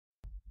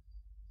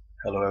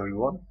Hello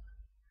everyone.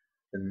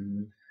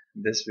 In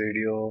this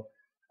video,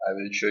 I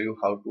will show you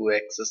how to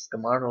access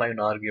command line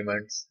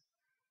arguments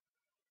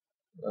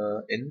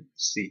in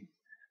C.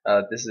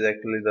 This is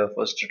actually the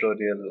first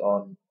tutorial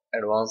on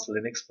advanced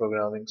Linux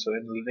programming. So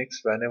in Linux,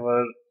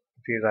 whenever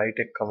we write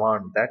a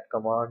command, that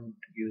command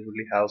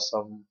usually have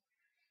some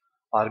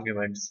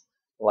arguments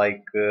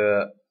like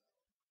mm,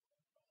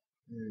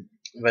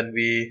 when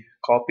we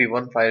copy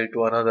one file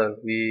to another,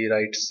 we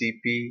write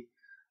cp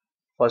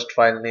first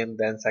file name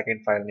then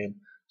second file name.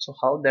 So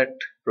how that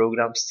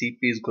program cp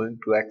is going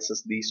to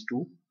access these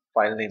two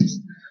file names?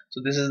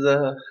 So this is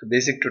the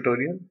basic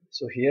tutorial.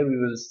 So here we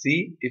will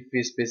see if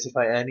we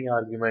specify any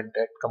argument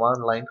at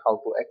command line, how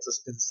to access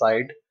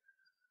inside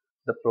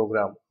the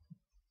program.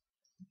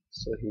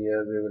 So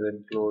here we will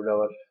include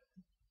our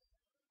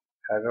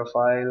header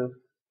file.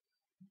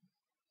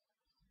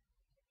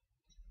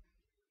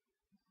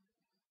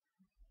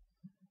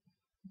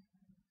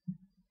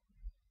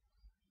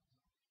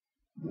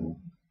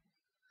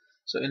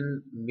 So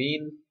in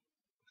main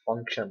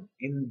function,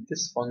 in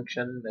this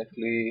function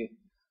actually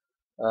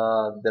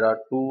there are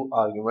two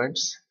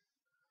arguments.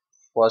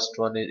 First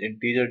one is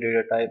integer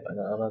data type and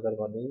another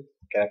one is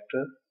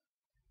character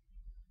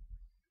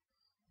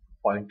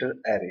pointer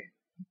array.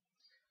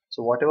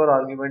 So whatever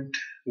argument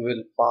we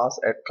will pass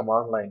at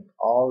command line,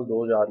 all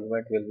those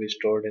arguments will be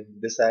stored in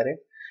this array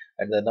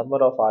and the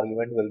number of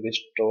argument will be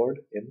stored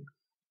in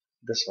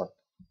this one.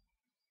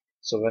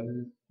 So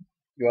when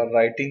you are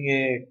writing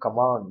a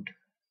command,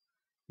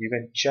 you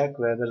can check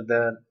whether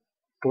the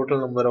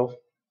total number of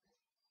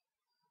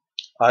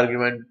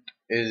argument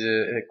is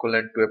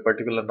equivalent to a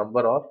particular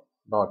number or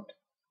not.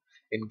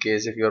 In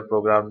case if your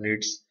program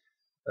needs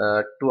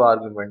two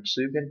arguments,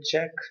 so you can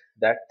check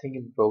that thing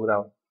in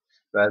program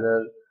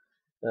whether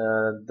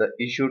the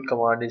issued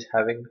command is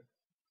having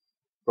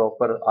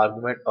proper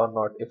argument or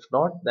not. If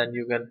not, then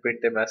you can print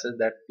a message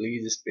that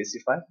please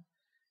specify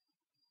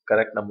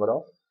correct number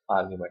of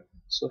argument.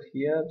 So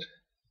here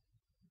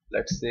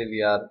let's say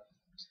we are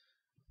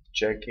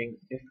checking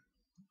if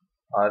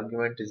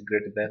argument is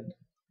greater than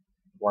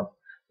 1,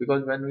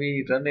 because when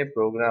we run a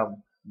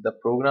program, the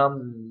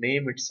program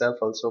name itself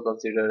also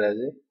considered as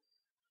a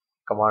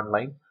command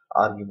line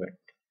argument.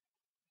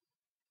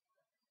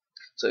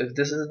 So if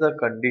this is the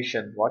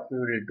condition, what we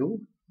will do,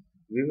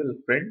 we will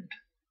print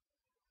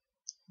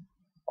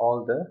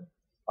all the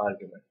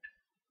argument.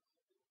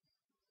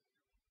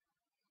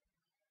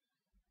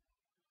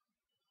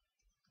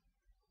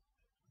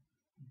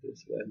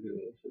 This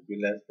value should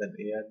be less than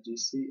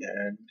argc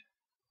and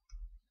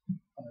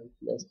I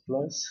plus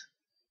plus.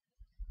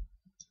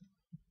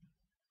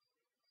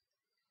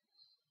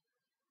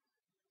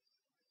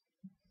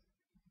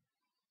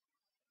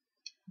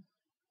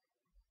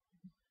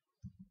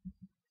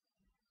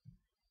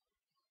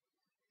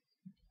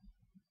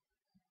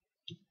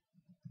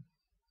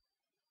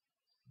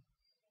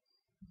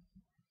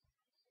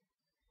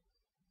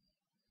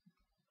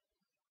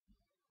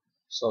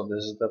 So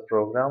this is the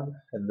program.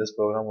 In this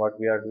program, what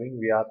we are doing,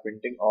 we are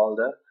printing all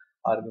the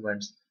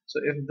arguments. So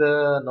if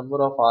the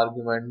number of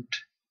argument,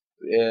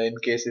 in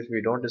case if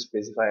we don't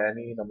specify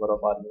any number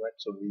of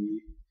arguments, so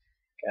we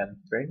can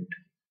print.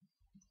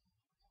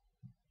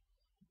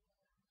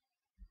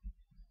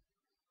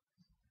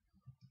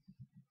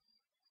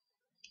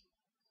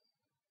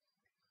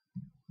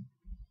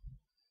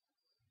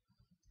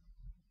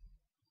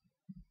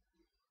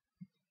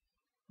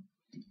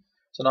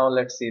 So now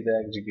let's see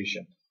the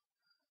execution.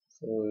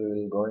 So we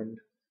will go in,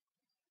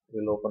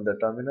 we'll open the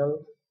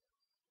terminal.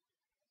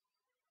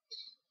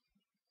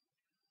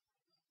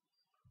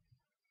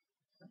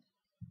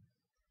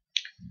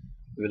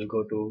 We will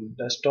go to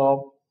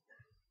desktop.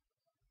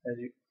 As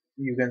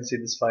you can see,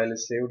 this file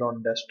is saved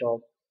on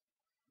desktop.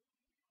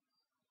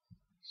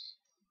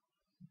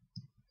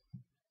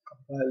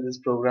 Compile this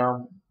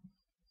program.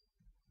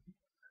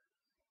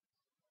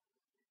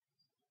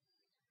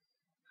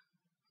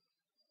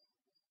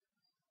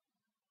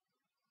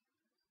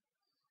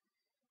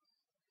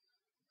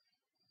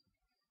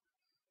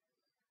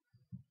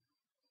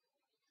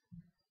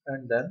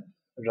 And then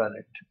run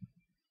it.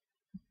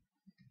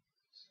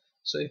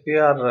 So if you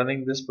are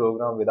running this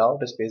program without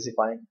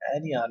specifying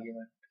any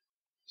argument,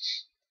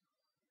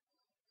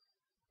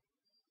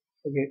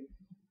 okay,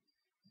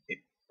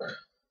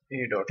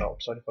 a dot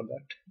out, sorry for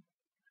that.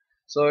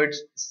 So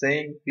it's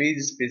saying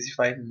please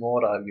specify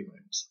more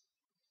arguments.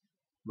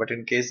 But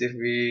in case if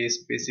we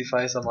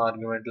specify some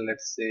argument,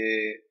 let's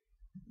say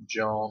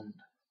John,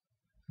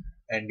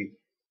 Andy,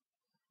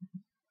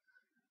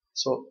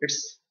 so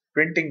it's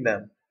printing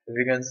them. If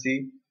you can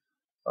see,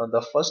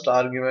 the first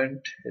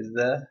argument is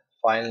the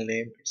file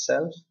name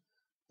itself,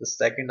 the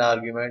second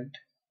argument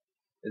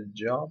is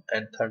John,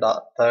 and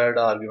third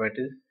argument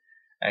is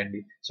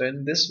Andy. So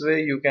in this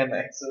way you can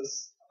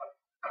access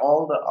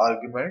all the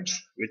arguments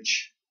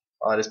which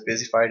are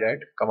specified at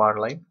command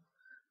line.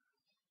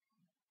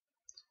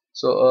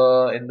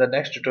 So in the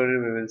next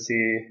tutorial we will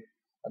see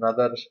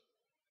another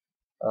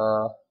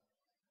uh,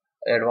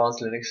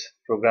 advanced Linux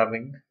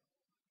programming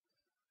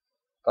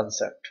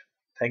concept.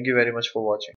 Thank you very much for watching.